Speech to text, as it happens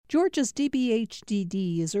Georgia's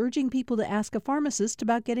DBHDD is urging people to ask a pharmacist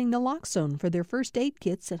about getting naloxone for their first aid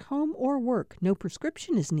kits at home or work. No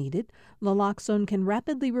prescription is needed. Naloxone can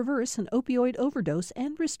rapidly reverse an opioid overdose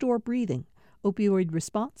and restore breathing.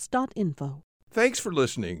 Opioidresponse.info. Thanks for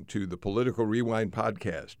listening to the Political Rewind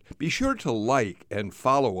podcast. Be sure to like and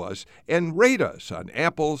follow us and rate us on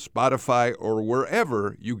Apple, Spotify, or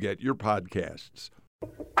wherever you get your podcasts.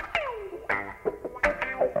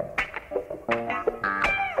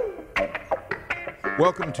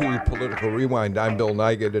 Welcome to Political Rewind. I'm Bill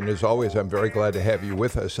Nigut, and as always, I'm very glad to have you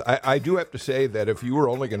with us. I do have to say that if you were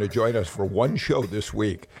only going to join us for one show this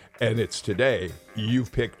week, and it's today,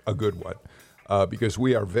 you've picked a good one, because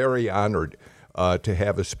we are very honored to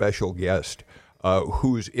have a special guest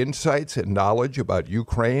whose insights and knowledge about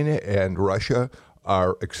Ukraine and Russia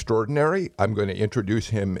are extraordinary. I'm going to introduce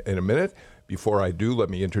him in a minute. Before I do, let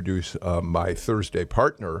me introduce my Thursday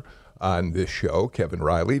partner on this show, Kevin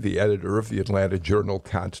Riley, the editor of the Atlanta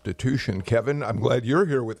Journal-Constitution. Kevin, I'm glad you're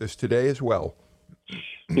here with us today as well.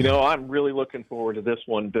 You know, I'm really looking forward to this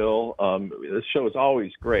one, Bill. This show is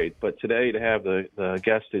always great, but today to have the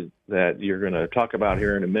guest that you're going to talk about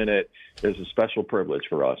here in a minute is a special privilege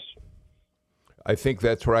for us. I think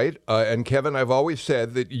that's right. And Kevin, I've always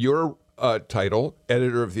said that your title,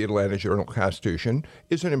 editor of the Atlanta Journal-Constitution,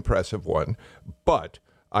 is an impressive one. But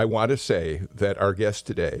I want to say that our guest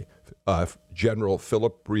today, General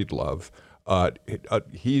Philip Breedlove,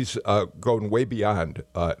 he's going way beyond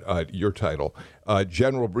your title.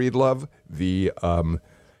 General Breedlove, the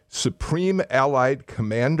Supreme Allied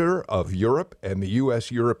Commander of Europe and the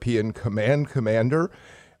U.S. European Command Commander.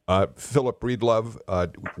 Philip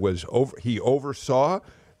Breedlove he oversaw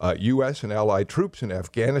U.S. and allied troops in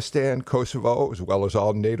Afghanistan, Kosovo, as well as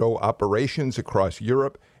all NATO operations across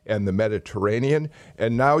Europe and the Mediterranean.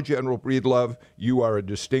 And now, General Breedlove, you are a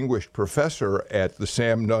distinguished professor at the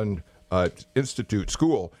Sam Nunn Institute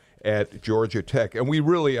School at Georgia Tech. And we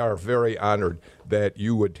really are very honored that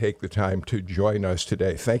you would take the time to join us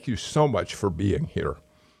today. Thank you so much for being here.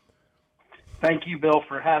 Thank you, Bill,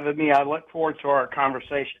 for having me. I look forward to our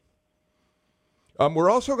conversation.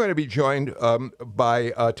 We're also going to be joined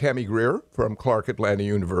by Tammy Greer from Clark Atlanta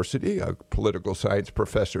University, a political science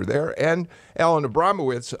professor there, and Alan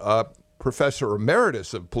Abramowitz, professor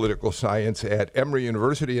emeritus of political science at Emory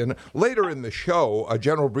University. And later in the show,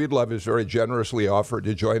 General Breedlove is very generously offered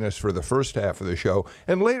to join us for the first half of the show.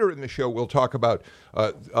 And later in the show, we'll talk about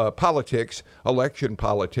politics, election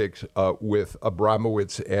politics, with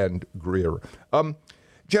Abramowitz and Greer.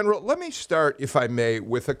 General, let me start, if I may,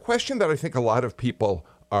 with a question that I think a lot of people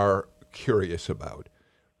are curious about.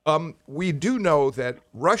 We do know that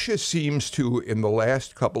Russia seems to, in the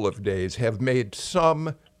last couple of days, have made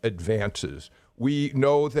some advances. We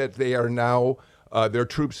know that they are now, their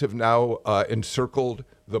troops have now encircled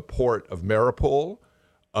the port of Mariupol.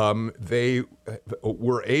 They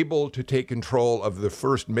were able to take control of the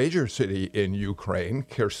first major city in Ukraine,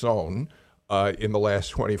 Kherson, in the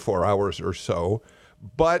last 24 hours or so.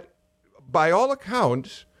 But by all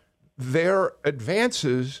accounts, their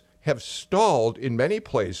advances have stalled in many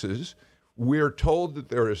places. We're told that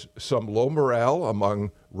there is some low morale among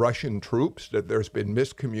Russian troops, that there's been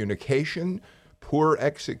miscommunication, poor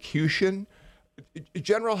execution.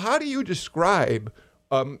 General, how do you describe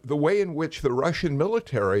the way in which the Russian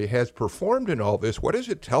military has performed in all this? What does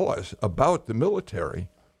it tell us about the military?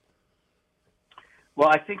 Well,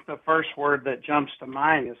 I think the first word that jumps to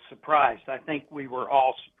mind is surprised. I think we were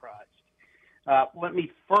all surprised. Let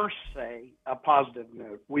me first say a positive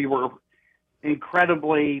note. We were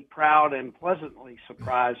incredibly proud and pleasantly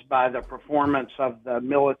surprised by the performance of the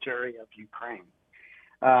military of Ukraine.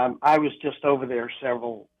 I was just over there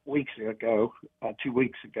several weeks ago, 2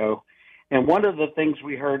 weeks ago, and one of the things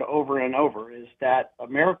we heard over and over is that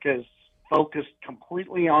America is focused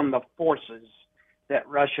completely on the forces that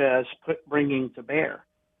Russia is bringing to bear.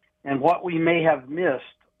 And what we may have missed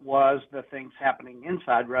was the things happening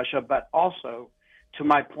inside Russia, but also, to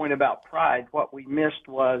my point about pride, what we missed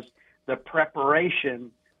was the preparation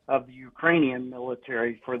of the Ukrainian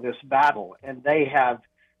military for this battle. And they have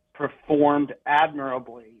performed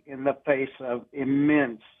admirably in the face of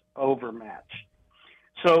immense overmatch.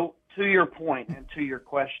 So to your point and to your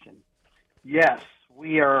question, yes,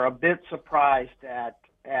 we are a bit surprised at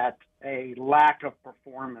a lack of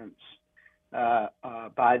performance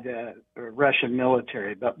by the Russian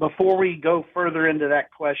military. But before we go further into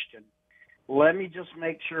that question, let me just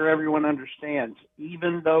make sure everyone understands,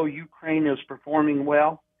 even though Ukraine is performing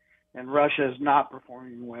well and Russia is not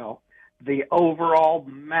performing well, the overall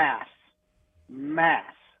mass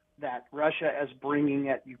that Russia is bringing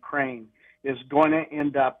at Ukraine is going to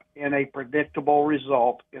end up in a predictable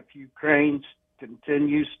result if Ukraine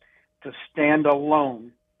continues to stand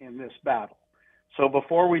alone in this battle. So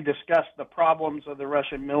before we discuss the problems of the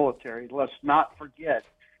Russian military, let's not forget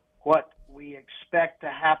what we expect to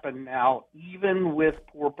happen now, even with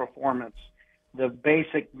poor performance. The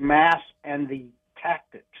basic mass and the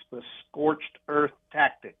tactics, the scorched earth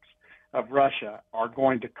tactics of Russia are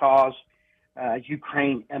going to cause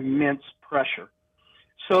Ukraine immense pressure.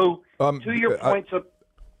 So to your points of...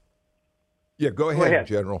 Go ahead,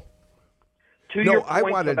 General. To your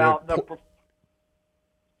points about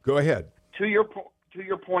Go ahead. To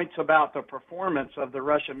your points about the performance of the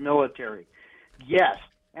Russian military, yes.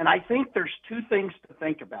 And I think there's two things to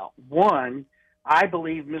think about. One, I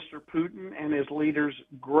believe Mr. Putin and his leaders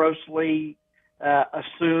grossly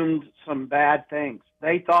assumed some bad things.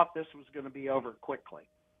 They thought this was going to be over quickly.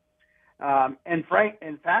 In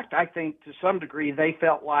fact, I think to some degree they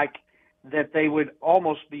felt like that they would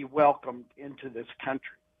almost be welcomed into this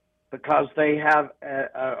country because they have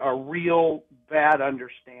a real bad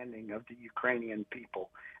understanding of the Ukrainian people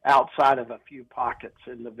outside of a few pockets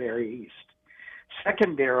in the very east.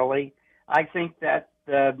 Secondarily, I think that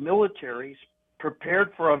the military's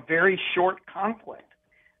prepared for a very short conflict.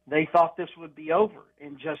 They thought this would be over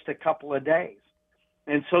in just a couple of days.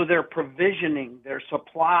 And so their provisioning, their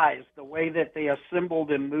supplies, the way that they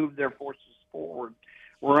assembled and moved their forces forward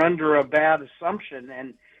were under a bad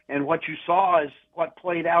assumption. And what you saw is what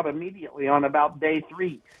played out immediately on about day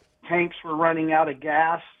 3. Tanks were running out of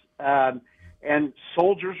gas, and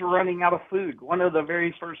soldiers were running out of food. One of the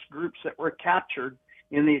very first groups that were captured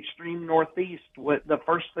in the extreme northeast, the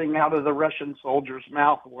first thing out of the Russian soldiers'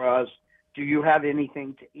 mouth was, "Do you have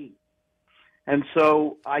anything to eat?" And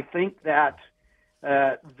so I think that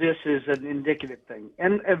this is an indicative thing.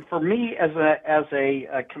 And for me as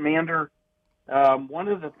a commander, one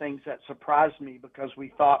of the things that surprised me because we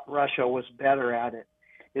thought Russia was better at it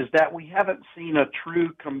is that we haven't seen a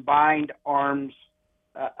true combined arms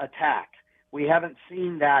attack. We haven't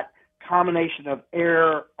seen that combination of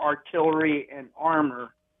air, artillery, and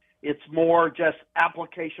armor. It's more just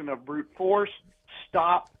application of brute force,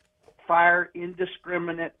 stop, fire,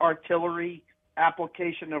 indiscriminate artillery,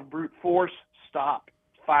 application of brute force, stop,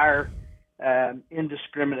 fire,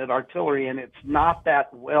 indiscriminate artillery. And it's not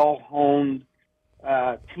that well-honed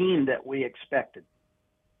team that we expected.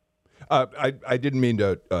 I didn't mean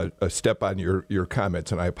to step on your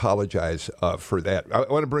comments, and I apologize for that. I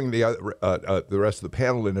want to bring the rest of the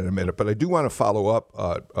panel in a minute, but I do want to follow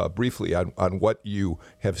up briefly on what you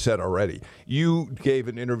have said already. You gave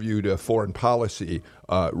an interview to Foreign Policy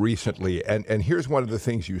recently, and here's one of the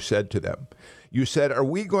things you said to them. You said, "Are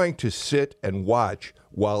we going to sit and watch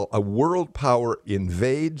while a world power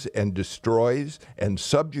invades and destroys and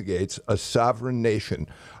subjugates a sovereign nation?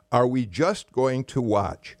 Are we just going to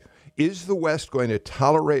watch? Is the West going to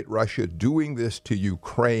tolerate Russia doing this to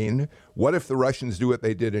Ukraine? What if the Russians do what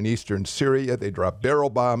they did in eastern Syria? They drop barrel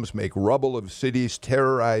bombs, make rubble of cities,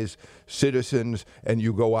 terrorize citizens, and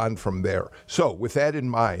you go on from there." So with that in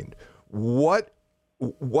mind, what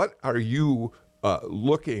are you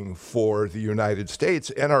looking for the United States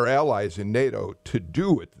and our allies in NATO to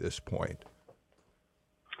do at this point?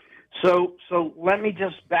 So let me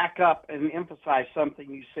just back up and emphasize something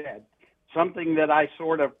you said. Something that I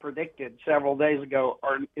sort of predicted several days ago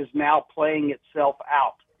is now playing itself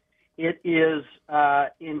out. It is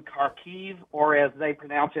in Kharkiv, or as they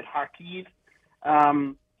pronounce it, Kharkiv.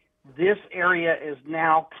 This area is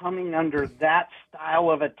now coming under that style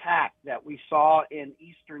of attack that we saw in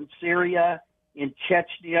eastern Syria, in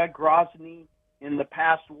Chechnya, Grozny, in the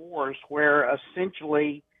past wars, where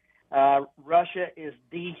essentially Russia is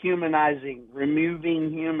dehumanizing,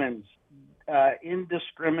 removing humans,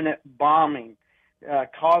 indiscriminate bombing,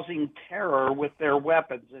 causing terror with their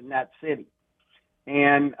weapons in that city.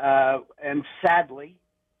 And sadly,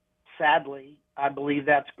 I believe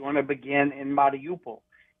that's going to begin in Mariupol,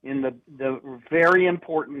 in the very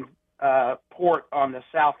important port on the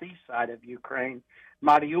southeast side of Ukraine.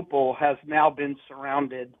 Mariupol has now been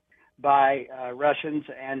surrounded by Russians,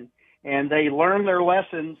 and they learn their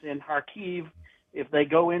lessons in Kharkiv. If they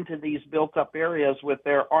go into these built-up areas with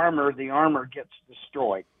their armor, the armor gets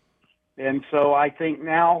destroyed. And so I think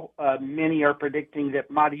now many are predicting that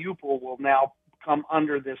Mariupol will now come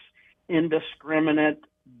under this indiscriminate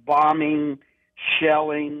bombing,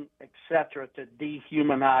 shelling, etc., to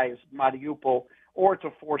dehumanize Mariupol or to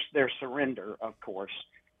force their surrender, of course,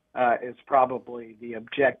 is probably the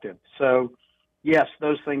objective. So, yes,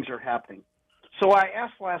 those things are happening. So I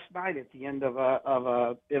asked last night at the end of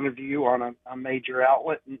a interview on a major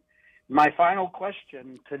outlet, and my final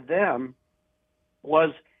question to them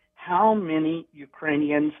was, how many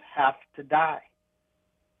Ukrainians have to die?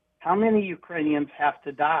 How many Ukrainians have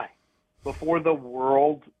to die before the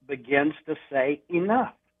world begins to say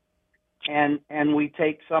enough, and we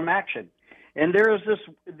take some action? And there is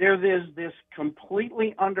this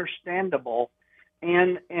completely understandable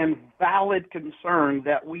and valid concern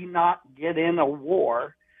that we not get in a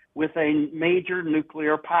war with a major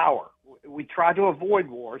nuclear power. We try to avoid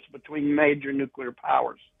wars between major nuclear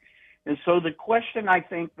powers. And so the question I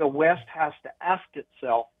think the West has to ask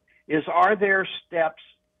itself is, are there steps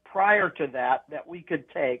prior to that we could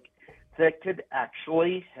take that could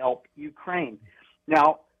actually help Ukraine?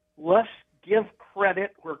 Now, let's give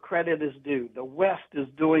credit where credit is due. The West is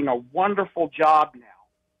doing a wonderful job now.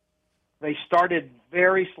 They started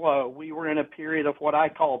very slow. We were in a period of what I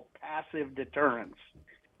call passive deterrence,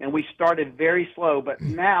 and we started very slow, but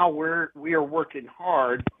now we are working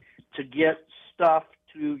hard to get stuff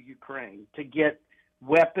to Ukraine, to get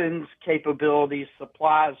weapons, capabilities,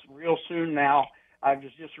 supplies real soon now. I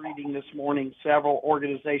was just reading this morning several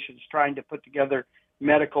organizations trying to put together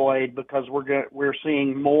medical aid because we're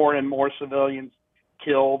seeing more and more civilians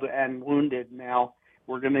killed and wounded now.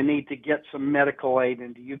 We're going to need to get some medical aid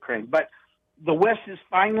into Ukraine. But the West is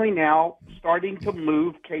finally now starting to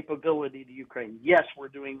move capability to Ukraine. Yes, we're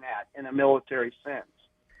doing that in a military sense.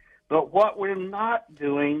 But what we're not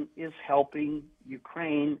doing is helping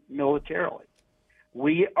Ukraine militarily.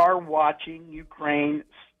 We are watching Ukraine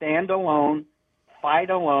stand alone, fight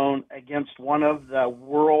alone against one of the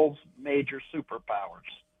world's major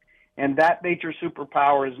superpowers. And that major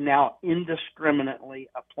superpower is now indiscriminately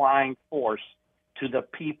applying force to the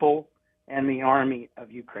people and the army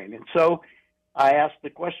of Ukraine. And so I asked the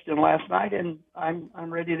question last night, and I'm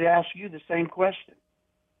ready to ask you the same question.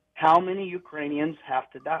 How many Ukrainians have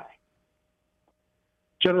to die?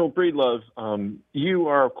 General Breedlove, you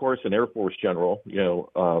are, of course, an Air Force general,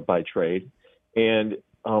 by trade. And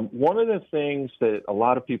one of the things that a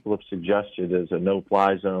lot of people have suggested is a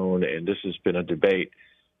no-fly zone, and this has been a debate.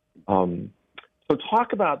 So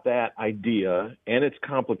talk about that idea and its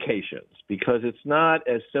complications, because it's not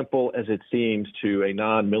as simple as it seems to a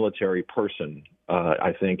non-military person,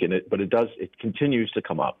 I think, but it continues to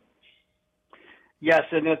come up. Yes,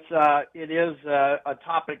 and it is a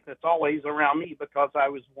topic that's always around me because I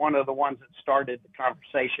was one of the ones that started the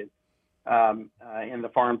conversation in the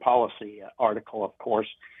foreign policy article, of course.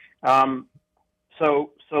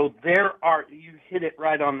 So you hit it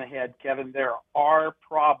right on the head, Kevin. There are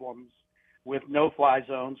problems with no-fly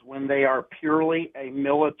zones when they are purely a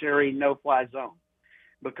military no-fly zone.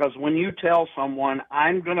 Because when you tell someone,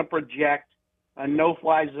 I'm going to project a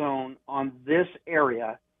no-fly zone on this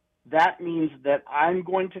area, that means that I'm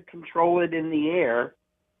going to control it in the air,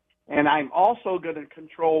 and I'm also going to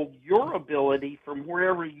control your ability from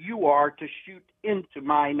wherever you are to shoot into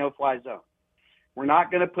my no-fly zone. We're not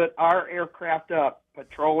going to put our aircraft up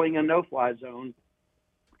patrolling a no-fly zone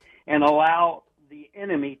and allow the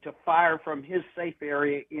enemy to fire from his safe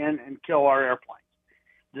area in and kill our airplanes.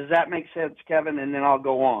 Does that make sense, Kevin? And then I'll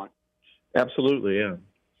go on. Absolutely, yeah.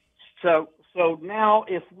 So now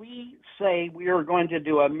if we say we are going to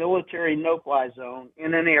do a military no-fly zone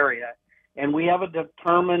in an area, and we have a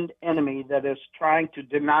determined enemy that is trying to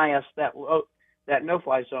deny us that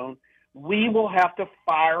no-fly zone, we will have to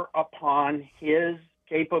fire upon his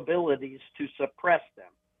capabilities to suppress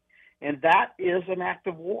them. And that is an act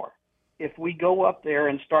of war. If we go up there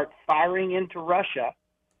and start firing into Russia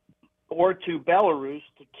or to Belarus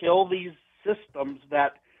to kill these systems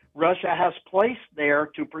that Russia has placed there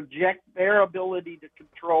to project their ability to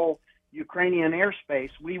control Ukrainian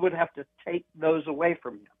airspace, we would have to take those away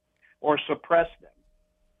from them or suppress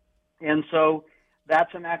them. And so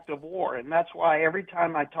that's an act of war. And that's why every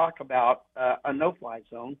time I talk about a no-fly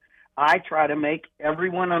zone, I try to make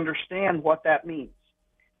everyone understand what that means.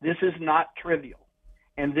 This is not trivial.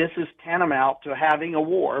 And this is tantamount to having a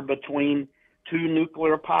war between two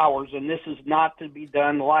nuclear powers. And this is not to be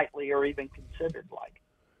done lightly or even considered lightly.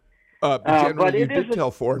 General, you did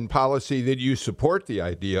tell Foreign Policy that you support the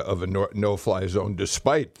idea of a no-fly zone,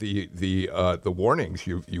 despite the warnings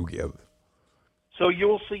you give. So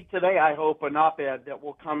you'll see today, I hope, an op-ed that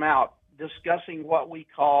will come out discussing what we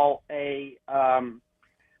call a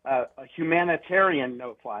humanitarian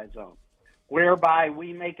no-fly zone, whereby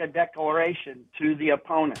we make a declaration to the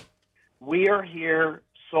opponent. We are here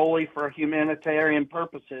solely for humanitarian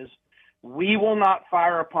purposes. We will not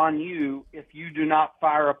fire upon you if you do not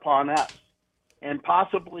fire upon us. And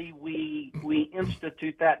possibly we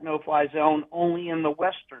institute that no-fly zone only in the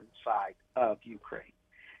western side of Ukraine,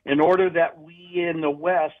 in order that we in the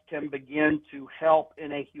West can begin to help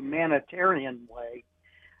in a humanitarian way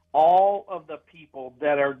all of the people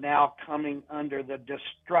that are now coming under the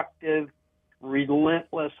destructive,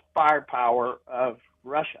 relentless firepower of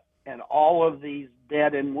Russia, and all of these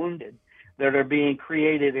dead and wounded that are being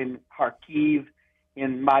created in Kharkiv,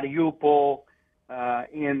 in Mariupol,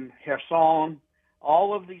 in Kherson,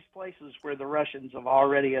 all of these places where the Russians have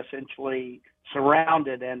already essentially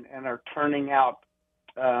surrounded and are turning out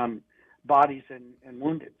bodies and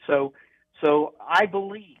wounded. So I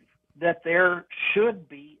believe that there should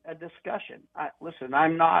be a discussion. Listen,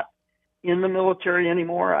 I'm not in the military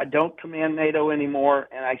anymore. I don't command NATO anymore,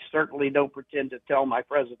 and I certainly don't pretend to tell my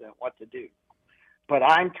president what to do. But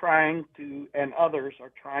I'm trying to, and others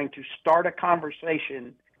are trying to start a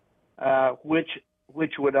conversation which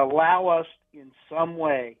would allow us in some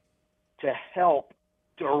way to help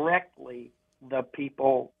directly the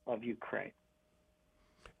people of Ukraine.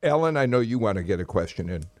 Ellen, I know you want to get a question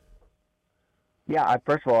in. Yeah,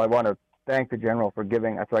 first of all, I want to thank the general for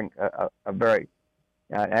giving, I think, a very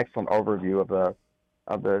excellent overview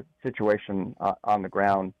of the situation on the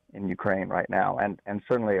ground in Ukraine right now, and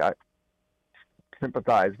certainly I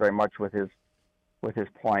sympathize very much with his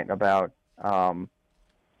point about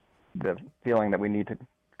the feeling that we need to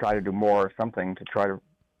try to do more or something to try to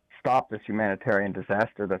stop this humanitarian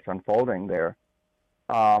disaster that's unfolding there.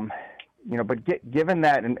 But given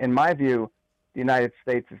that, in my view, the United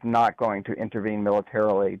States is not going to intervene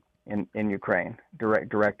militarily in Ukraine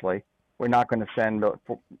directly. We're not going to send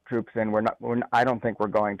troops in. I don't think we're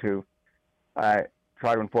going to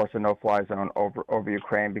try to enforce a no-fly zone over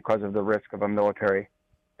Ukraine because of the risk of a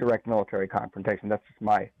direct military confrontation. That's just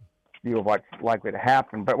my view of what's likely to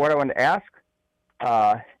happen. But what I want to ask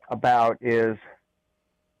about is,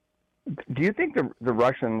 do you think the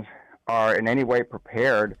Russians are in any way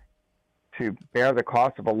prepared to bear the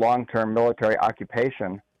cost of a long-term military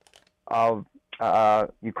occupation of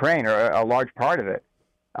Ukraine, or a large part of it?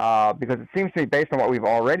 Because it seems to me, based on what we've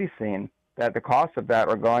already seen, that the costs of that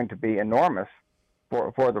are going to be enormous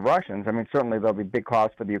for the Russians. I mean, certainly there'll be big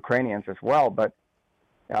costs for the Ukrainians as well, but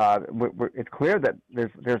it's clear that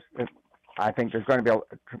I think there's going to be a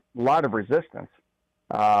lot of resistance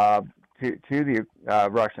to the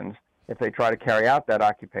Russians if they try to carry out that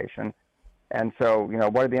occupation. And so,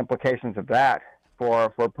 what are the implications of that for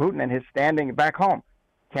Putin and his standing back home?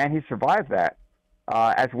 Can he survive that?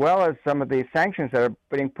 As well as some of the sanctions that are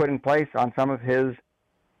being put in place on some of his,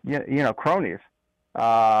 cronies,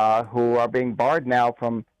 who are being barred now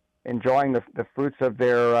from enjoying the fruits of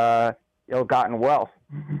their ill-gotten wealth.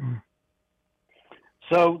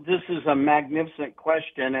 So this is a magnificent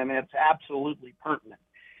question, and it's absolutely pertinent.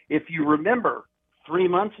 If you remember 3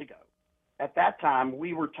 months ago, at that time,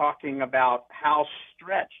 we were talking about how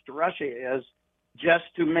stretched Russia is just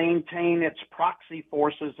to maintain its proxy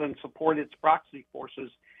forces and support its proxy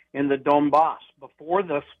forces in the Donbass before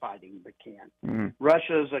this fighting began. Mm-hmm.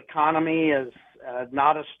 Russia's economy is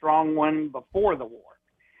not a strong one before the war,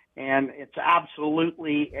 and it's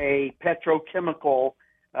absolutely a petrochemical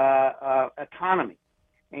economy.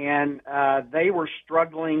 And they were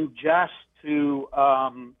struggling just to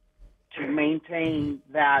maintain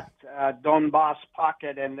that Donbass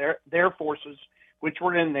pocket, and their forces, which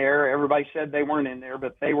were in there. Everybody said they weren't in there,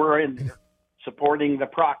 but they were in there supporting the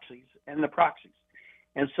proxies.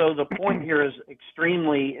 And so the point here is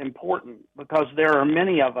extremely important, because there are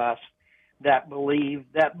many of us that believe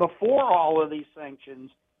that before all of these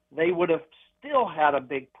sanctions, they would have still had a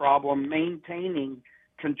big problem maintaining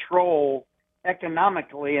control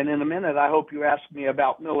economically. And in a minute, I hope you ask me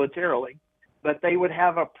about militarily, but they would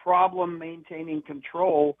have a problem maintaining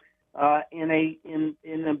control in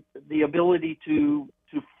the ability to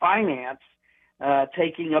finance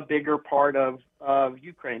taking a bigger part of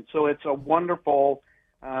Ukraine. So it's a wonderful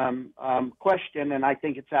question, and I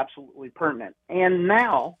think it's absolutely pertinent. And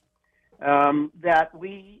now that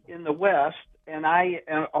we in the West, and I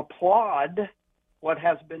applaud what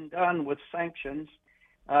has been done with sanctions,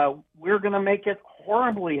 we're going to make it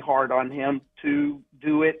horribly hard on him to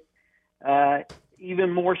do it,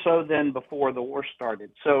 even more so than before the war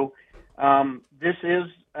started. So this is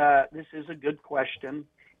a good question,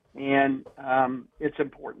 and it's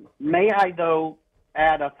important. May I, though,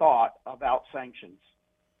 add a thought about sanctions?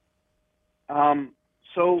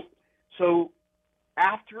 So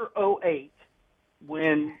after 2008,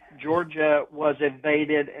 when Georgia was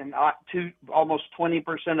invaded and almost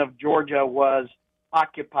 20% of Georgia was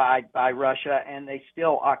occupied by Russia, and they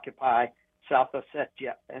still occupy South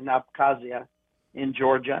Ossetia and Abkhazia in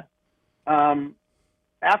Georgia.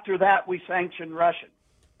 After that, we sanctioned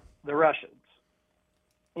the Russians.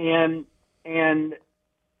 And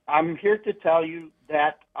I'm here to tell you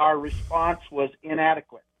that our response was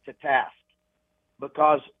inadequate to task,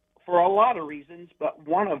 because for a lot of reasons, but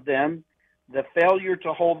one of them, the failure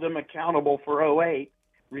to hold them accountable for '08,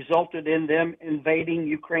 resulted in them invading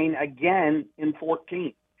Ukraine again in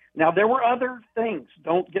 14. Now, there were other things,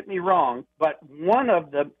 don't get me wrong, but one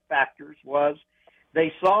of the factors was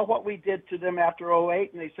they saw what we did to them after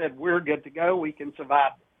 '08, and they said, we're good to go, we can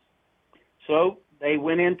survive this. So they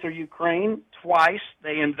went into Ukraine twice.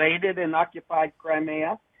 They invaded and occupied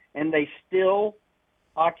Crimea, and they still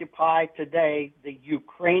occupy today the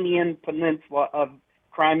Ukrainian peninsula of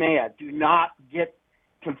Crimea. Do not get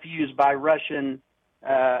confused by Russian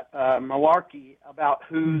malarkey about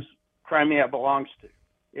whose Crimea belongs to.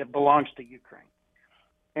 It belongs to Ukraine.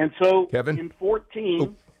 And so Kevin? in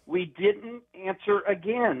 14, we didn't answer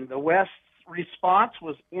again. The West's response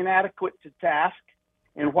was inadequate to task.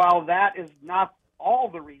 And while that is not all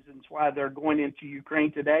the reasons why they're going into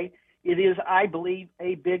Ukraine today, it is, I believe,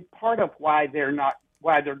 a big part of why they're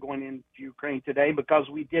going into Ukraine today, because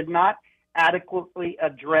we did not adequately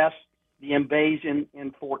address the invasion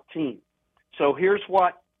in 14. So here's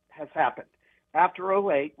what has happened. After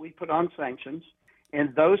 '08, we put on sanctions,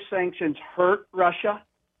 and those sanctions hurt Russia.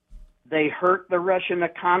 They hurt the Russian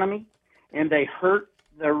economy, and they hurt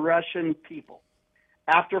the Russian people.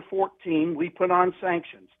 After 14, we put on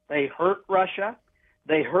sanctions. They hurt Russia,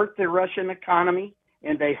 they hurt the Russian economy,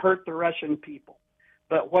 and they hurt the Russian people.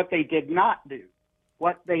 But what they did not do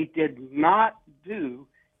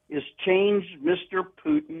is change Mr.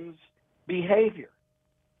 Putin's behavior.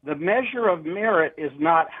 The measure of merit is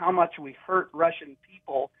not how much we hurt Russian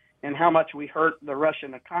people and how much we hurt the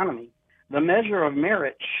Russian economy. The measure of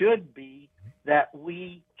merit should be that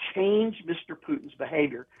we change Mr. Putin's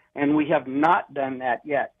behavior, and we have not done that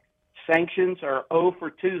yet. Sanctions are 0 for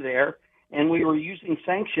 2 there, and we were using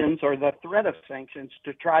sanctions or the threat of sanctions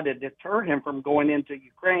to try to deter him from going into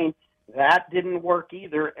Ukraine. That didn't work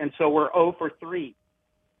either, and so we're 0 for 3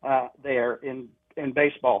 there in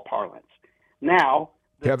baseball parlance. Now,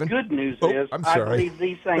 the Kevin? good news is I believe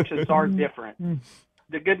these sanctions are different.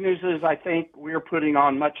 The good news is I think we're putting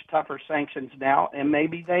on much tougher sanctions now, and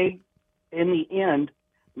maybe they, in the end,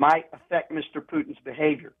 might affect Mr. Putin's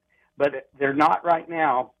behavior. But they're not right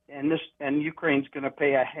now, and Ukraine's going to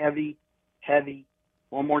pay a heavy,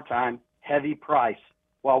 one more time, heavy price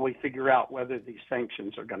while we figure out whether these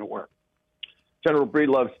sanctions are going to work. General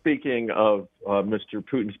Breedlove, speaking of Mr.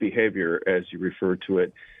 Putin's behavior, as you refer to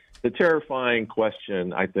it, the terrifying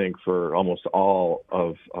question, I think, for almost all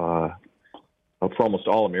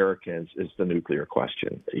Americans is the nuclear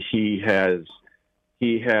question. He has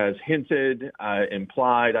hinted,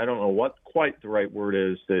 implied, I don't know what quite the right word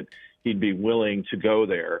is, that he'd be willing to go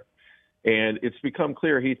there. And it's become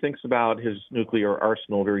clear he thinks about his nuclear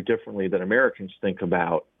arsenal very differently than Americans think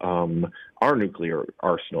about our nuclear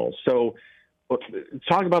arsenal. So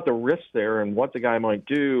talk about the risks there and what the guy might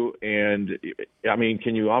do. And, I mean,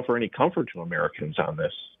 can you offer any comfort to Americans on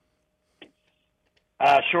this?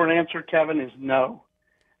 Short answer, Kevin, is no.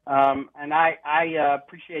 And I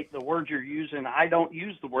appreciate the words you're using. I don't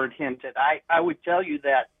use the word hinted. I would tell you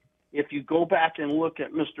that if you go back and look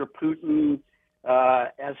at Mr. Putin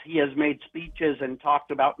as he has made speeches and talked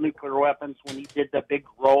about nuclear weapons when he did the big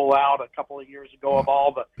rollout a couple of years ago of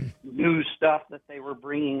all the new stuff that they were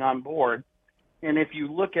bringing on board, and if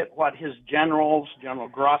you look at what his generals, General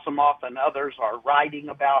Gerasimov and others, are writing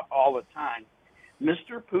about all the time,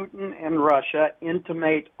 Mr. Putin and Russia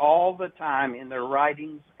intimate all the time in their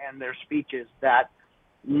writings and their speeches that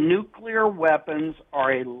nuclear weapons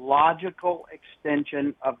are a logical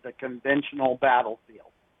extension of the conventional battlefield.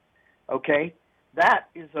 Okay? That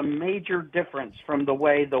is a major difference from the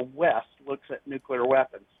way the West looks at nuclear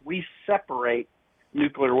weapons. We separate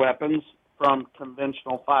nuclear weapons from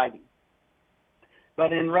conventional fighting.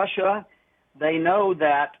 But in Russia, they know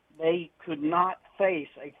that they could not face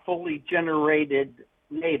a fully generated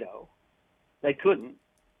NATO. They couldn't.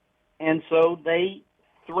 And so they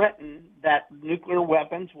threaten that nuclear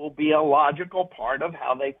weapons will be a logical part of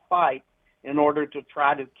how they fight in order to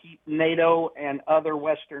try to keep NATO and other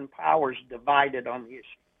Western powers divided on the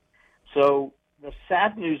issue. So the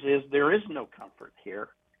sad news is there is no comfort here.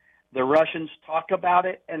 The Russians talk about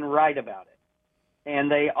it and write about it.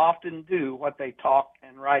 And they often do what they talk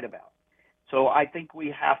and write about. So I think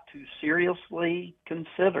we have to seriously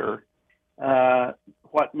consider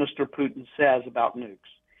what Mr. Putin says about nukes.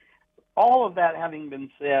 All of that having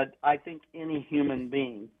been said, I think any human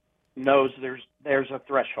being knows there's a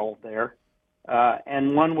threshold there,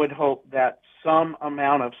 and one would hope that some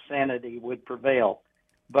amount of sanity would prevail.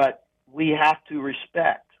 But we have to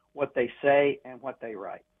respect what they say and what they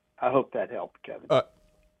write. I hope that helped, Kevin.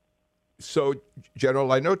 So,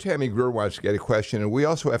 General, I know Tammy Greer wants to get a question, and we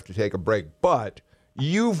also have to take a break. But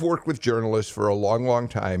You've worked with journalists for a long, long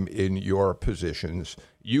time in your positions.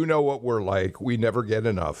 You know what we're like. We never get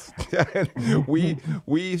enough. we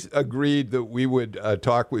agreed that we would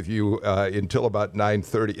talk with you until about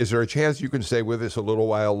 9:30. Is there a chance you can stay with us a little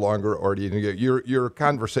while longer, or do you? Your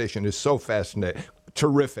conversation is so fascinating,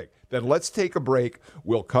 terrific. Then let's take a break.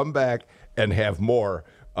 We'll come back and have more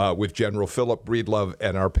with General Philip Breedlove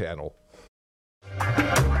and our panel.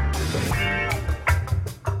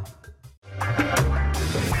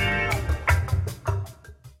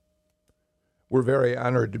 We're very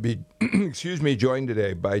honored to be, joined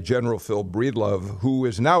today by General Phil Breedlove, who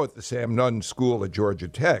is now at the Sam Nunn School at Georgia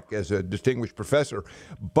Tech as a distinguished professor,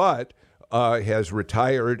 but has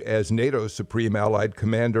retired as NATO's Supreme Allied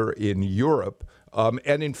Commander in Europe.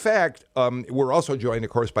 And in fact, we're also joined,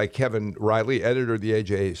 of course, by Kevin Riley, editor of the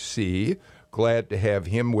AJC. Glad to have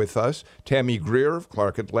him with us. Tammy Greer of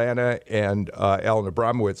Clark Atlanta and Alan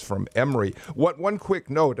Abramowitz from Emory. One quick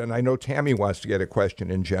note, and I know Tammy wants to get a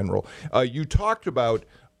question in general. You talked about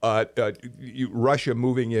Russia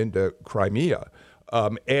moving into Crimea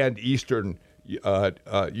and eastern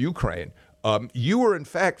Ukraine. You were, in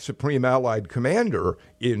fact, Supreme Allied Commander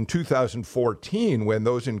in 2014 when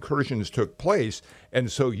those incursions took place,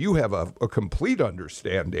 and so you have a complete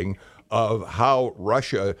understanding of how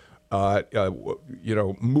Russia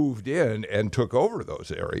moved in and took over those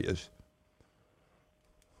areas.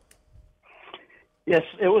 Yes,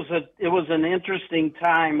 it was an interesting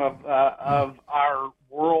time of our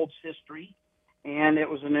world's history, and it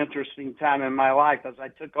was an interesting time in my life as I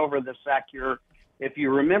took over the SACEUR. If you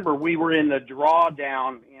remember, we were in the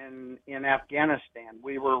drawdown in Afghanistan.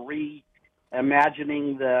 We were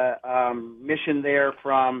reimagining the mission there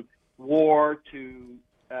from war to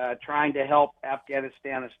trying to help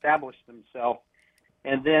Afghanistan establish themselves.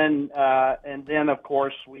 And then, of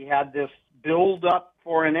course, we had this build up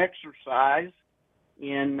for an exercise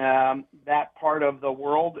in that part of the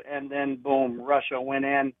world. And then, boom, Russia went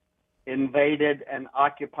in, invaded and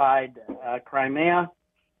occupied Crimea.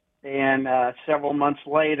 And several months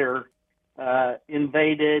later,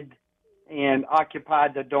 invaded and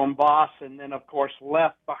occupied the Donbass. And then, of course,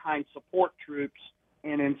 left behind support troops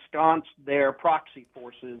and ensconced their proxy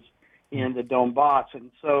forces in the Donbass. And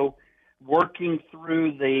so working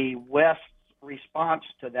through the West's response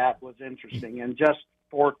to that was interesting. And just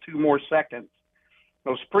for 2 more seconds, I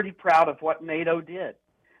was pretty proud of what NATO did.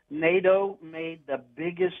 NATO made the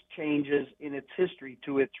biggest changes in its history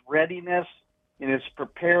to its readiness, in its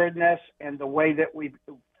preparedness, and the way that we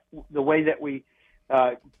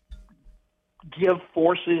give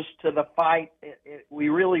forces to the fight. We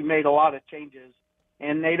really made a lot of changes.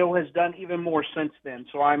 And NATO has done even more since then.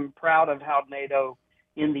 So I'm proud of how NATO,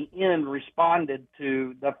 in the end, responded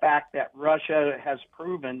to the fact that Russia has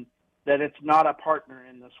proven that it's not a partner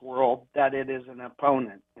in this world, that it is an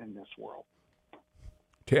opponent in this world.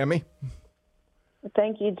 Tammy?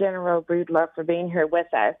 Thank you, General Breedlove, for being here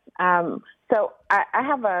with us. So I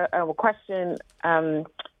have a question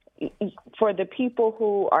for the people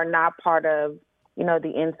who are not part of,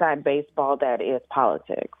 the inside baseball that is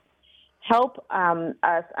politics. Help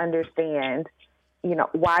us understand,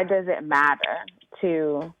 why does it matter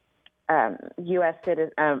to U.S.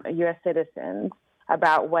 citizens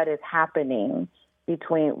about what is happening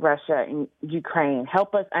between Russia and Ukraine?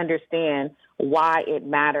 Help us understand why it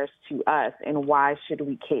matters to us and why should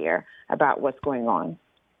we care about what's going on.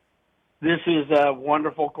 This is a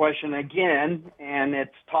wonderful question again, and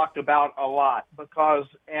it's talked about a lot because,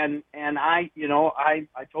 and I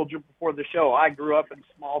told you before the show, I grew up in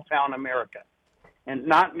small town America, and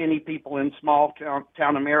not many people in small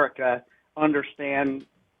town America understand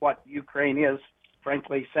what Ukraine is.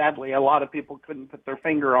 Frankly, sadly, a lot of people couldn't put their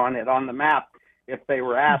finger on it on the map if they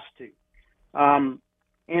were asked to.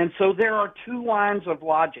 And so there are 2 lines of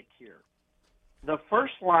logic here. The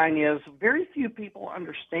first line is very few people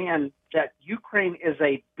understand that Ukraine is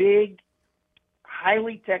a big,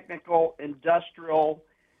 highly technical, industrial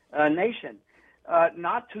nation.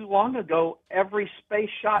 Not too long ago, every space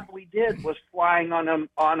shot we did was flying on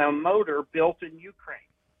a motor built in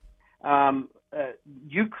Ukraine.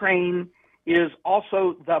 Ukraine is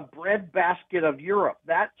also the breadbasket of Europe.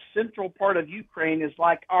 That central part of Ukraine is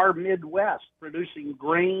like our Midwest, producing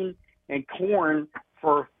grain and corn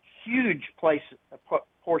for huge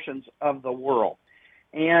portions of the world.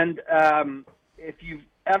 And if you've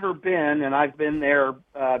ever been, and I've been there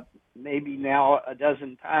maybe now a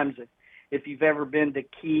dozen times, if you've ever been to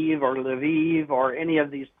Kyiv or Lviv or any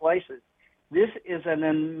of these places, this is an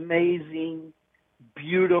amazing,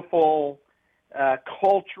 beautiful,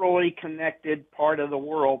 culturally connected part of the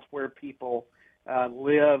world where people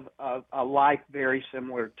live a life very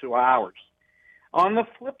similar to ours. On the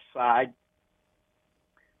flip side,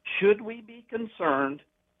 should we be concerned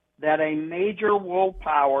that a major world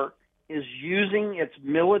power is using its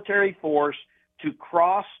military force to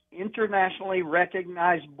cross internationally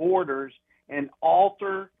recognized borders and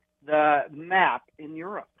alter the map in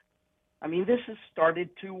Europe? I mean, this has started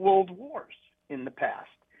 2 world wars in the past.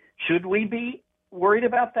 Should we be worried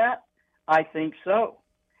about that? I think so.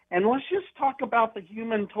 And let's just talk about the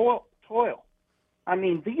human toil. I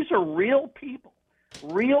mean, these are real people,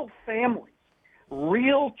 real families,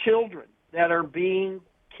 real children that are being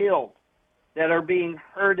killed, that are being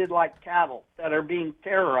herded like cattle, that are being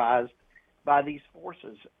terrorized by these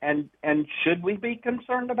forces. And should we be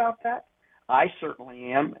concerned about that? I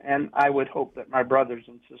certainly am, and I would hope that my brothers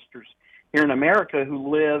and sisters here in America who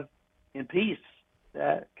live in peace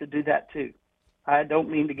could do that too. I don't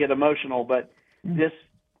mean to get emotional, but this,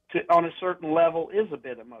 on a certain level, is a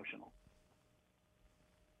bit emotional.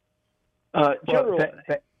 General,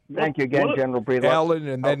 thank you again, General Breedlove. Alan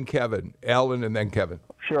and then Kevin. Alan and then Kevin.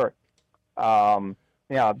 Sure.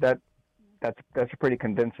 Yeah, that's a pretty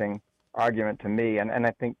convincing argument to me, and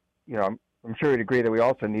I think, you know, I'm sure you'd agree that we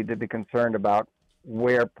also need to be concerned about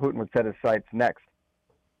where Putin would set his sights next.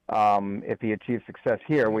 If he achieves success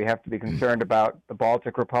here, we have to be concerned about the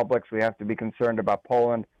Baltic republics. We have to be concerned about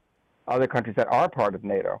Poland, other countries that are part of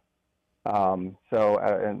NATO. And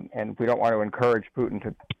we don't want to encourage Putin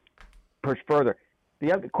to push further.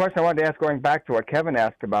 The other question I wanted to ask, going back to what Kevin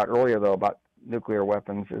asked about earlier, though, about nuclear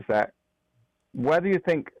weapons, is that whether you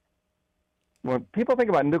think, when people think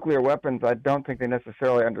about nuclear weapons, I don't think they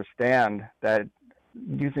necessarily understand that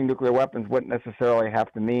using nuclear weapons wouldn't necessarily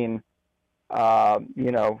have to mean,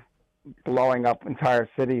 you know, blowing up entire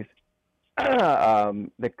cities,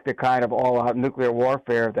 the kind of all-out nuclear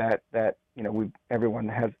warfare that you know everyone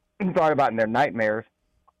has thought about in their nightmares,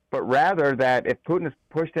 but rather that if Putin is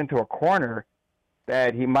pushed into a corner,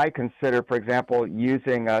 that he might consider, for example,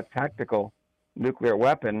 using a tactical nuclear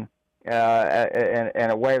weapon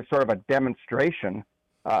and a way of sort of a demonstration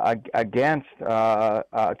against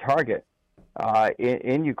a target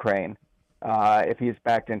in Ukraine if he's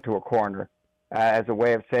backed into a corner, as a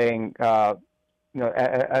way of saying, you know,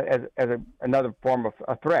 as another form of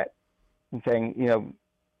a threat, and saying, you know,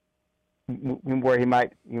 where we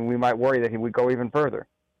might worry that he would go even further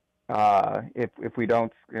if we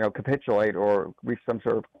don't, you know, capitulate or reach some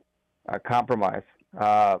sort of compromise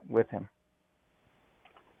with him.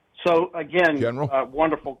 So again, General?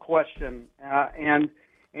 Wonderful question, and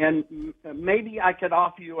maybe I could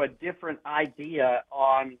offer you a different idea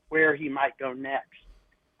on where he might go next.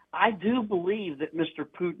 I do believe that Mr.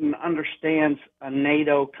 Putin understands a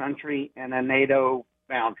NATO country and a NATO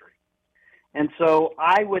boundary, and so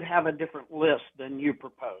I would have a different list than you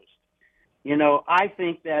proposed. You know, I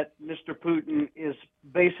think that Mr. Putin is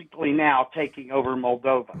basically now taking over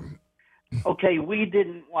Moldova. Okay, we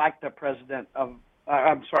didn't like the president of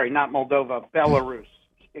I'm sorry, not Moldova, Belarus.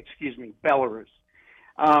 Excuse me, Belarus.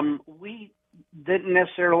 We didn't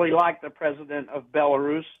necessarily like the president of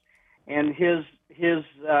Belarus, and his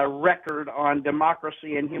record on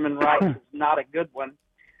democracy and human rights is not a good one.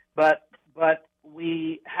 But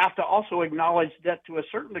we have to also acknowledge that to a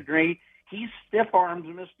certain degree, he's stiff-armed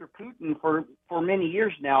Mr. Putin for many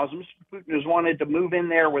years now, as Mr. Putin has wanted to move in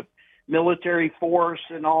there with military force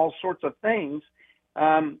and all sorts of things.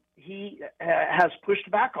 He has pushed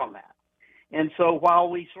back on that. And so while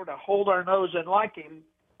we sort of hold our nose and like him,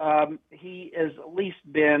 he has at least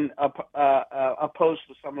been opposed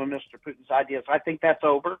to some of Mr. Putin's ideas. I think that's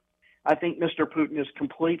over. I think Mr. Putin is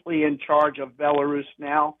completely in charge of Belarus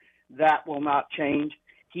now. That will not change.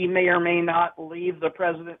 He may or may not leave the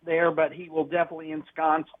president there, but he will definitely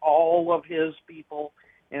ensconce all of his people,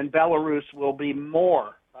 and Belarus will be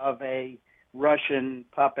more of a Russian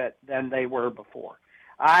puppet than they were before.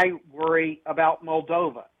 I worry about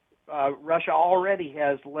Moldova. Russia already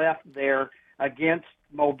has left there against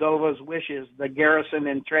Moldova's wishes the garrison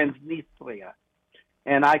in Transnistria.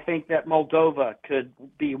 And I think that Moldova could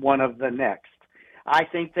be one of the next. I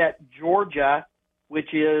think that Georgia,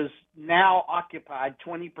 which is now occupied,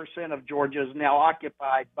 20% of Georgia is now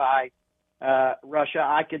occupied by Russia.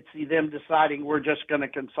 I could see them deciding we're just going to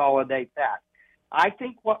consolidate that. I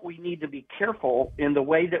think what we need to be careful in the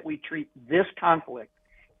way that we treat this conflict,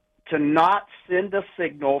 to not send a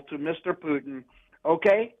signal to Mr. Putin,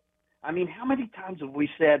 okay? I mean, how many times have we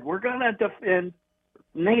said we're going to defend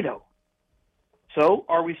NATO? So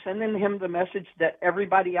are we sending him the message that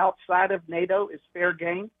everybody outside of NATO is fair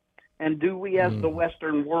game? And do we as the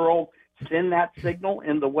Western world send that signal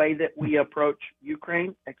in the way that we approach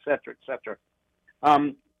Ukraine, et cetera, et cetera?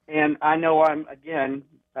 And I know I'm, again,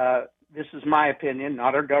 this is my opinion,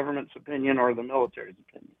 not our government's opinion or the military's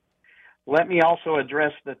opinion. Let me also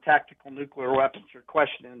address the tactical nuclear weapons. Your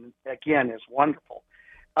question, again, is wonderful.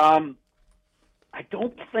 I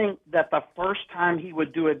don't think that the first time he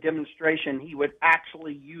would do a demonstration, he would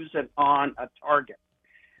actually use it on a target.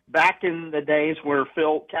 Back in the days where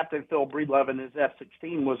Captain Phil Breedlove and his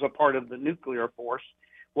F-16 was a part of the nuclear force,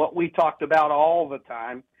 what we talked about all the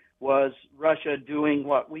time was Russia doing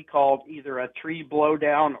what we called either a tree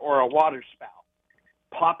blowdown or a water spout,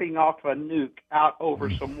 popping off a nuke out over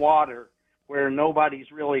some water where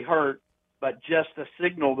nobody's really hurt, but just a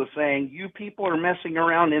signal to saying, you people are messing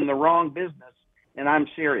around in the wrong business, and I'm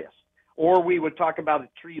serious. Or we would talk about a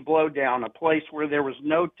tree blowdown, a place where there was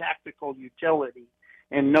no tactical utility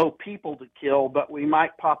and no people to kill, but we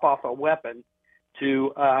might pop off a weapon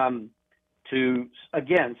to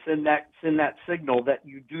again send that signal that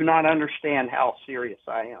you do not understand how serious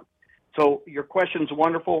I am. So your question's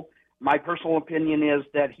wonderful. My personal opinion is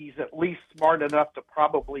that he's at least smart enough to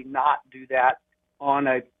probably not do that on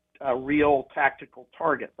a real tactical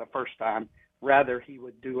target the first time. Rather, he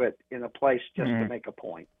would do it in a place just to make a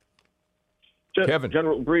point. Kevin.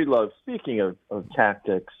 General Breedlove, speaking of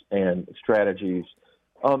tactics and strategies,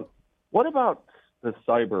 what about the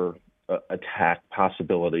cyber attack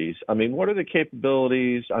possibilities? I mean, what are the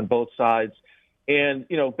capabilities on both sides? And,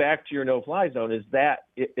 back to your no-fly zone,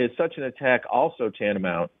 is such an attack also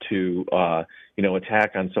tantamount to,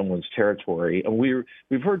 attack on someone's territory? And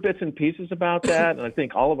we've heard bits and pieces about that, and I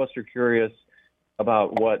think all of us are curious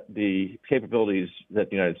about what the capabilities that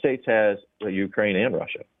the United States has, Ukraine and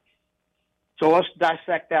Russia. So let's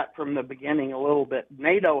dissect that from the beginning a little bit.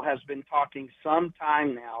 NATO has been talking some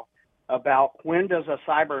time now about when does a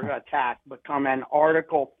cyber attack become an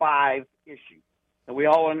Article 5 issue. And we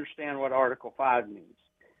all understand what Article 5 means.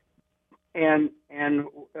 And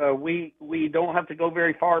we don't have to go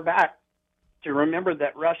very far back to remember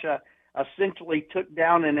that Russia essentially took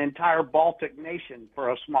down an entire Baltic nation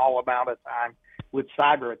for a small amount of time with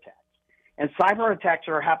cyber attacks. And cyber attacks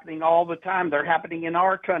are happening all the time. They're happening in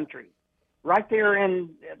our country. Right there in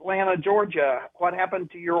Atlanta, Georgia, what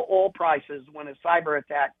happened to your oil prices when a cyber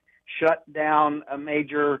attack shut down a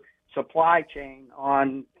major supply chain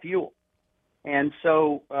on fuel? And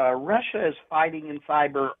so Russia is fighting in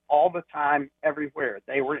cyber all the time, everywhere.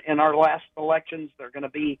 They were in our last elections. They're going to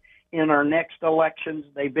be in our next elections.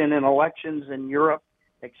 They've been in elections in Europe,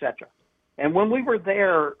 etc. And when we were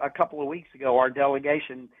there a couple of weeks ago, our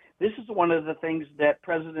delegation, this is one of the things that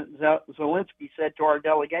President Zelensky said to our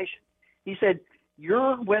delegation. He said,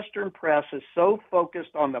 your Western press is so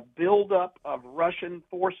focused on the buildup of Russian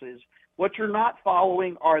forces. What you're not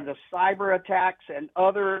following are the cyber attacks and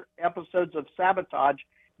other episodes of sabotage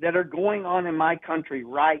that are going on in my country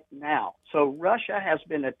right now. So Russia has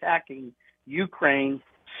been attacking Ukraine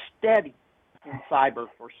steady in cyber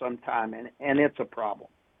for some time, and it's a problem.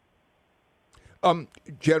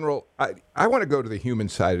 General, I want to go to the human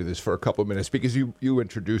side of this for a couple of minutes because you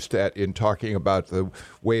introduced that in talking about the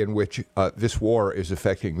way in which this war is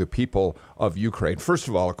affecting the people of Ukraine. First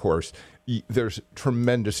of all, of course, there's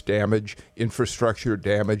tremendous damage, infrastructure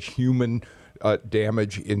damage, human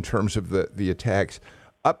damage in terms of the attacks.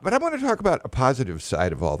 But I want to talk about a positive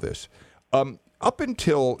side of all this. Up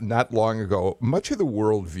until not long ago, much of the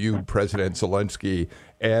world viewed President Zelensky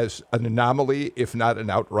as an anomaly, if not an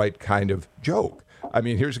outright kind of joke. I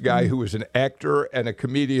mean, here's a guy who was an actor and a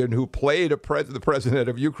comedian who played the president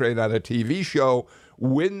of Ukraine on a TV show,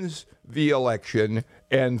 wins the election,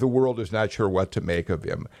 and the world is not sure what to make of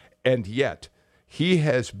him. And yet, he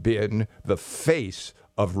has been the face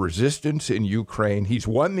of resistance in Ukraine. He's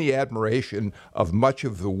won the admiration of much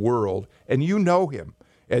of the world, and you know him.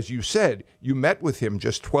 As you said, you met with him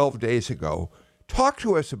just 12 days ago. Talk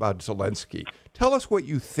to us about Zelensky. Tell us what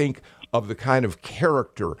you think of the kind of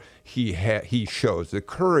character he shows, the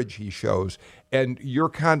courage he shows, and your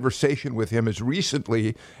conversation with him as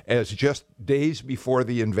recently as just days before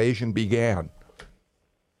the invasion began.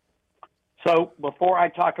 So before I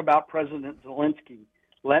talk about President Zelensky,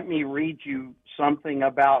 let me read you something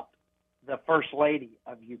about the First Lady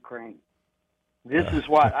of Ukraine. This is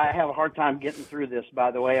what I have a hard time getting through this, by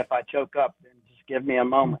the way. If I choke up, then just give me a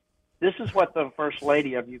moment. This is what the First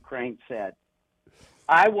Lady of Ukraine said.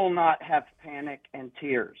 I will not have panic and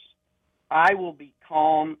tears. I will be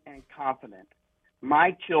calm and confident.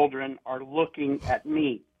 My children are looking at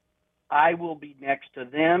me. I will be next to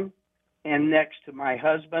them and next to my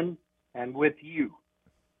husband and with you.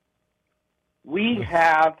 We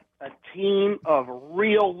have a team of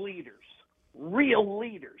real leaders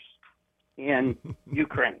in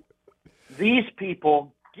Ukraine. These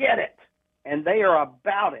people get it, and they are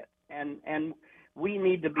about it. And we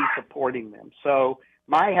need to be supporting them. So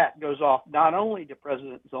my hat goes off not only to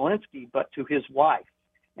President Zelensky, but to his wife.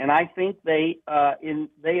 And I think they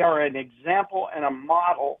are an example and a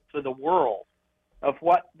model to the world of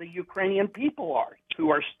what the Ukrainian people are,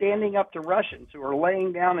 who are standing up to Russians, who are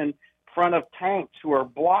laying down in front of tanks, who are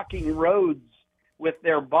blocking roads with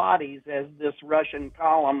their bodies as this Russian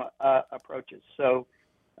column approaches. So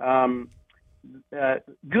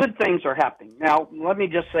good things are happening. Now, let me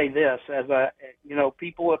just say this: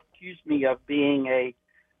 people accuse me of being a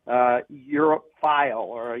Europe-phile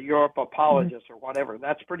or a Europe apologist or whatever.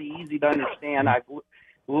 That's pretty easy to understand. I've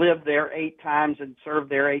lived there 8 times and served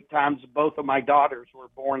there 8 times. Both of my daughters were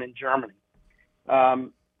born in Germany.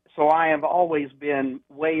 So I have always been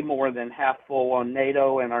way more than half full on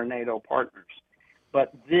NATO and our NATO partners.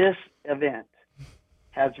 But this event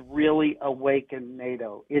has really awakened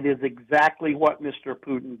NATO. It is exactly what Mr.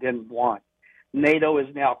 Putin didn't want. NATO is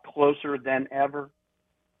now closer than ever.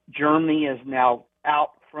 Germany is now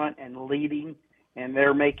out front and leading, and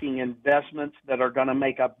they're making investments that are going to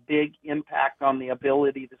make a big impact on the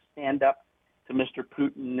ability to stand up to Mr.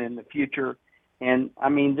 Putin in the future. And, I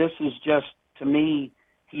mean, this is just, to me,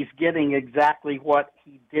 he's getting exactly what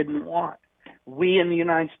he didn't want. We in the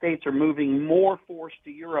United States are moving more force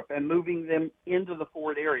to Europe and moving them into the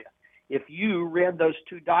forward area. If you read those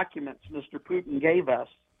 2 documents Mr. Putin gave us,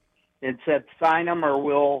 it said sign them or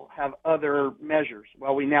we'll have other measures.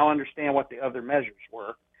 Well, we now understand what the other measures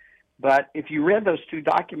were. But if you read those 2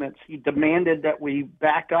 documents, he demanded that we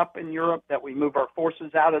back up in Europe, that we move our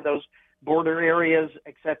forces out of those border areas,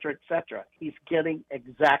 et cetera, et cetera. He's getting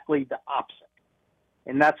exactly the opposite.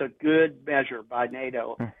 And that's a good measure by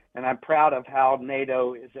NATO. And I'm proud of how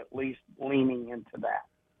NATO is at least leaning into that.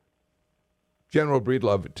 General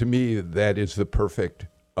Breedlove, to me, that is the perfect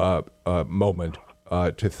moment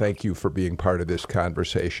to thank you for being part of this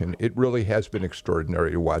conversation. It really has been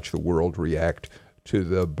extraordinary to watch the world react to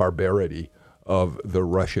the barbarity of the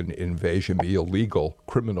Russian invasion, the illegal,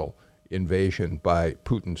 criminal invasion by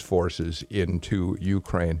Putin's forces into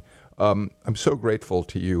Ukraine. I'm so grateful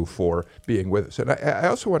to you for being with us. And I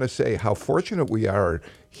also want to say how fortunate we are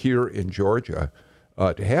here in Georgia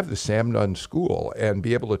to have the Sam Nunn School and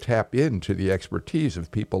be able to tap into the expertise of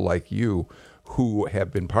people like you who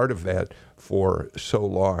have been part of that for so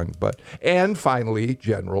long. And finally,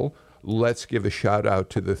 General, let's give a shout out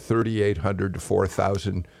to the 3,800 to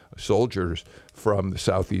 4,000 soldiers from the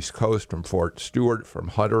Southeast Coast, from Fort Stewart, from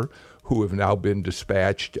Hunter, who have now been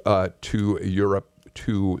dispatched to Europe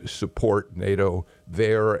to support NATO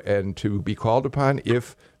there and to be called upon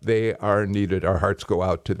if they are needed. Our hearts go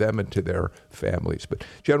out to them and to their families. But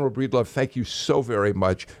General Breedlove, thank you so very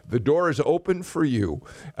much. The door is open for you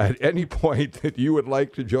at any point that you would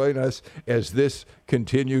like to join us as this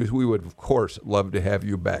continues. We would, of course, love to have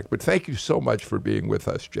you back. But thank you so much for being with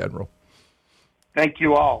us, General. Thank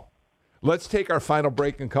you all. Let's take our final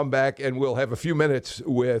break and come back, and we'll have a few minutes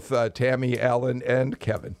with Tammy, Alan, and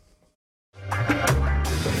Kevin.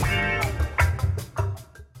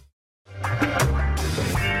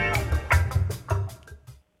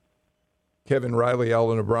 Kevin Riley,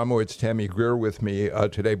 Alan Abramowitz, Tammy Greer with me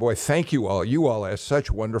today. Boy, thank you all. You all asked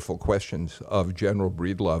such wonderful questions of General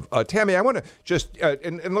Breedlove. Tammy, I want to just,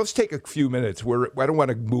 and let's take a few minutes. I don't want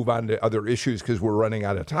to move on to other issues because we're running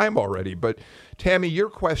out of time already. But Tammy, your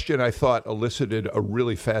question, I thought, elicited a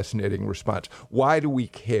really fascinating response. Why do we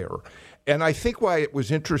care? And I think why it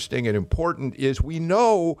was interesting and important is we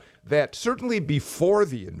know that certainly before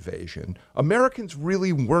the invasion, Americans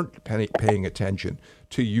really weren't paying attention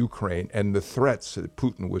to Ukraine and the threats that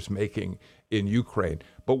Putin was making in Ukraine.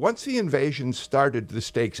 But once the invasion started, the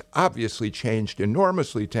stakes obviously changed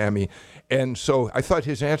enormously, Tammy. And so I thought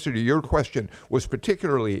his answer to your question was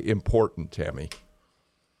particularly important, Tammy.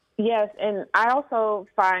 Yes, and I also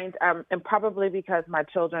find, and probably because my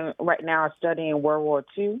children right now are studying World War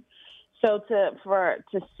II, so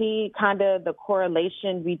to see kind of the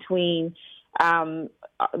correlation between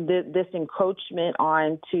this encroachment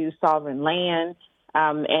onto sovereign land,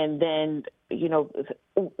 and then,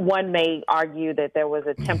 one may argue that there was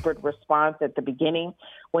a tempered response at the beginning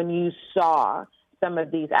when you saw some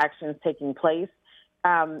of these actions taking place.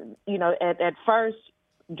 At first,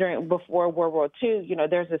 before World War II,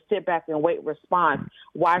 there's a sit back and wait response.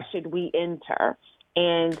 Why should we enter?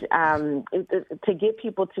 And to get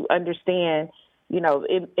people to understand,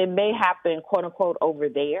 it may happen, quote unquote, over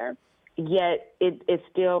there, yet it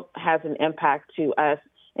still has an impact to us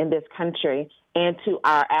in this country and to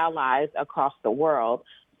our allies across the world.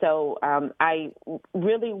 So I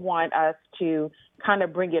really want us to kind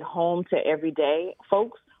of bring it home to everyday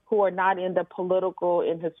folks who are not in the political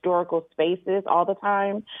and historical spaces all the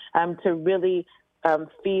time, to really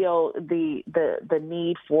feel the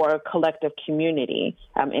need for collective community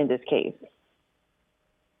in this case.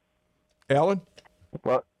 Alan?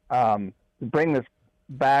 Well, bring this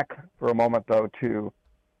back for a moment, though, to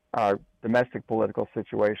our domestic political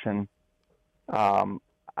situation.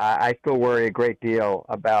 I still worry a great deal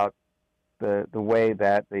about the way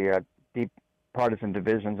that the deep partisan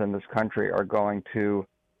divisions in this country are going to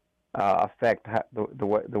affect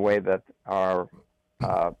the way that our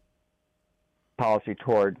policy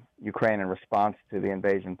toward Ukraine in response to the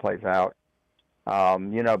invasion plays out.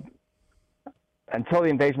 Until the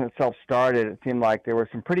invasion itself started, it seemed like there were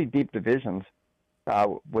some pretty deep divisions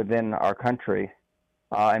within our country,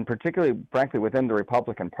 and particularly, frankly, within the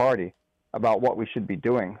Republican Party about what we should be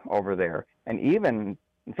doing over there, and even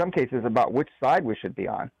in some cases about which side we should be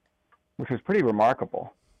on, which was pretty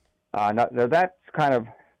remarkable. Now that's kind of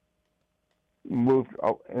moved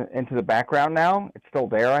into the background now. It's still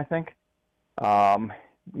there, I think.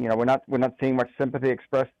 We're not seeing much sympathy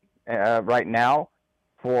expressed right now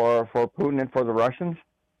for Putin and for the Russians.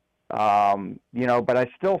 But I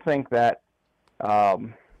still think that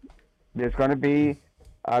there's going to be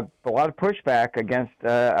a lot of pushback against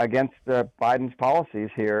Biden's policies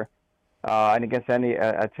here, and against any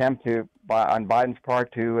attempt on Biden's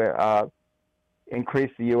part to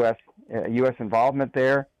increase the U.S. involvement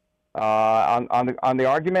there. On the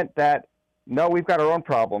argument that no, we've got our own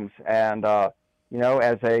problems, and as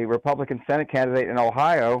a Republican Senate candidate in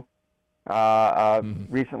Ohio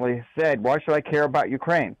recently said, why should I care about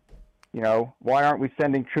Ukraine? Why aren't we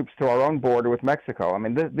sending troops to our own border with Mexico? I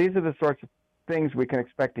mean, these are the sorts of things we can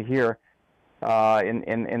expect to hear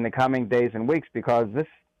in the coming days and weeks, because this,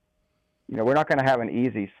 we're not going to have an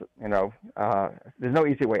easy, there's no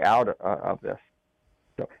easy way out of this.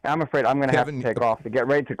 So I'm afraid I'm going to have to take off to get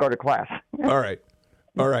ready to go to class. All right.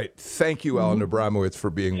 Thank you, Alan Abramowitz, for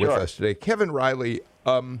being with us today. Kevin Riley,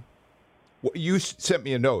 you sent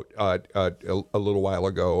me a note a little while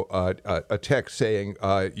ago, a text saying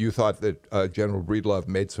you thought that General Breedlove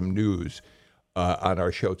made some news on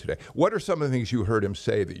our show today. What are some of the things you heard him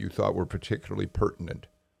say that you thought were particularly pertinent?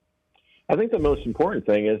 I think the most important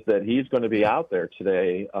thing is that he's going to be out there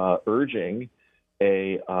today urging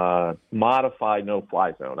a modified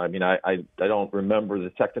no-fly zone. I mean, I don't remember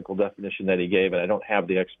the technical definition that he gave, and I don't have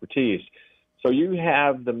the expertise. So you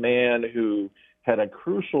have the man who had a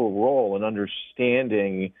crucial role in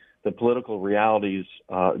understanding the political realities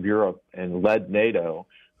of Europe and led NATO,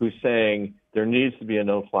 who's saying there needs to be a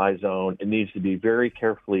no-fly zone. It needs to be very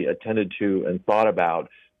carefully attended to and thought about,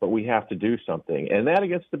 but we have to do something. And that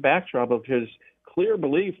against the backdrop of his clear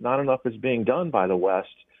belief not enough is being done by the West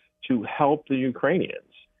to help the Ukrainians.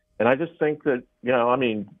 And I just think that,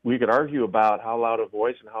 we could argue about how loud a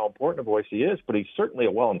voice and how important a voice he is, but he's certainly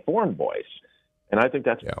a well-informed voice. And I think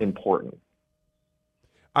that's important.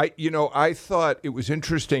 I thought it was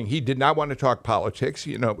interesting. He did not want to talk politics.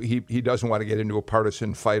 He doesn't want to get into a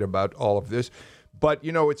partisan fight about all of this. But,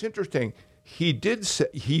 it's interesting. He did say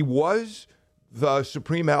he was the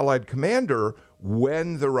Supreme Allied Commander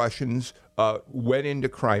when the Russians went into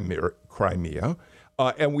Crimea.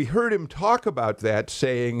 And we heard him talk about that,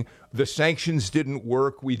 saying the sanctions didn't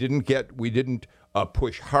work. We didn't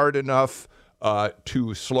push hard enough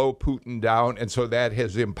to slow Putin down, and so that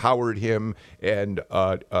has empowered him and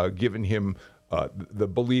given him the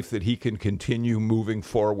belief that he can continue moving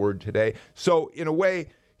forward today. So in a way,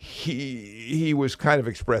 he was kind of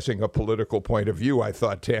expressing a political point of view, I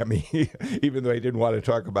thought, Tammy, even though he didn't want to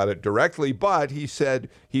talk about it directly. But he said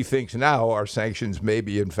he thinks now our sanctions may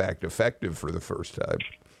be, in fact, effective for the first time.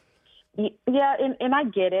 Yeah, and I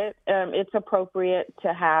get it. It's appropriate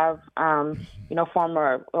to have,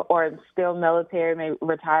 former or still military, maybe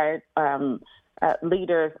retired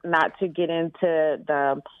leaders not to get into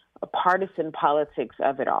the partisan politics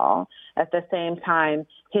of it all. At the same time,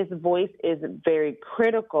 his voice is very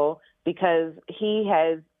critical because he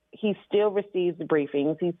still receives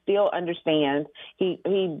briefings. He still understands.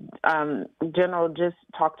 General just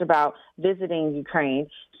talked about visiting Ukraine.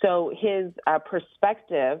 So his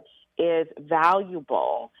perspective is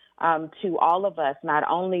valuable to all of us, not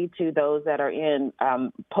only to those that are in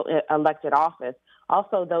elected office,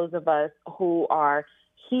 also those of us who are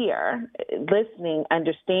here listening,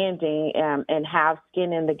 understanding, and have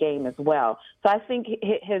skin in the game as well. So I think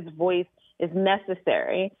his voice is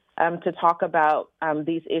necessary to talk about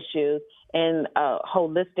these issues in a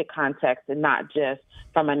holistic context and not just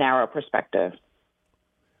from a narrow perspective.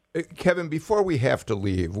 Kevin, before we have to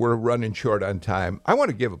leave, we're running short on time. I want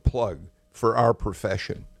to give a plug for our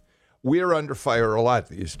profession. We're under fire a lot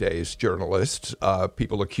these days, journalists,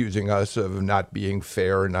 people accusing us of not being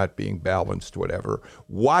fair, not being balanced, whatever.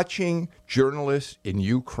 Watching journalists in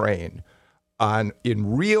Ukraine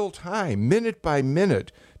in real time, minute by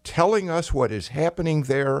minute, telling us what is happening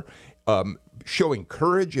there, showing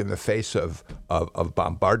courage in the face of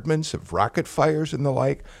bombardments, of rocket fires and the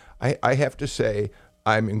like. I have to say,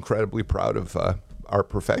 I'm incredibly proud of our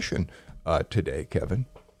profession today, Kevin.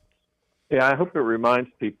 Yeah, I hope it reminds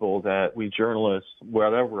people that we journalists,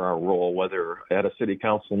 whatever our role, whether at a city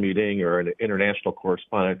council meeting or an international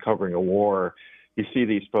correspondent covering a war, you see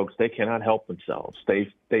these folks, they cannot help themselves.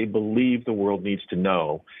 They believe the world needs to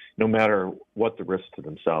know, no matter what the risk to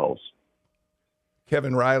themselves.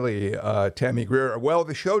 Kevin Riley, Tammy Greer. Well,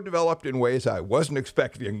 the show developed in ways I wasn't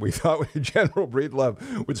expecting. We thought General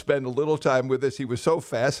Breedlove would spend a little time with us. He was so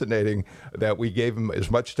fascinating that we gave him as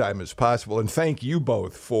much time as possible. And thank you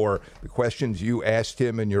both for the questions you asked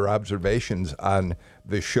him and your observations on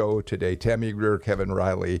the show today. Tammy Greer, Kevin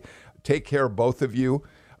Riley. Take care, both of you.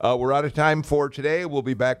 We're out of time for today. We'll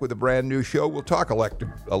be back with a brand new show. We'll talk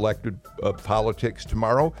elected politics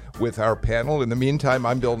tomorrow with our panel. In the meantime,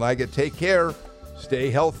 I'm Bill Nigut. Take care.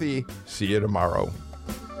 Stay healthy. See you tomorrow.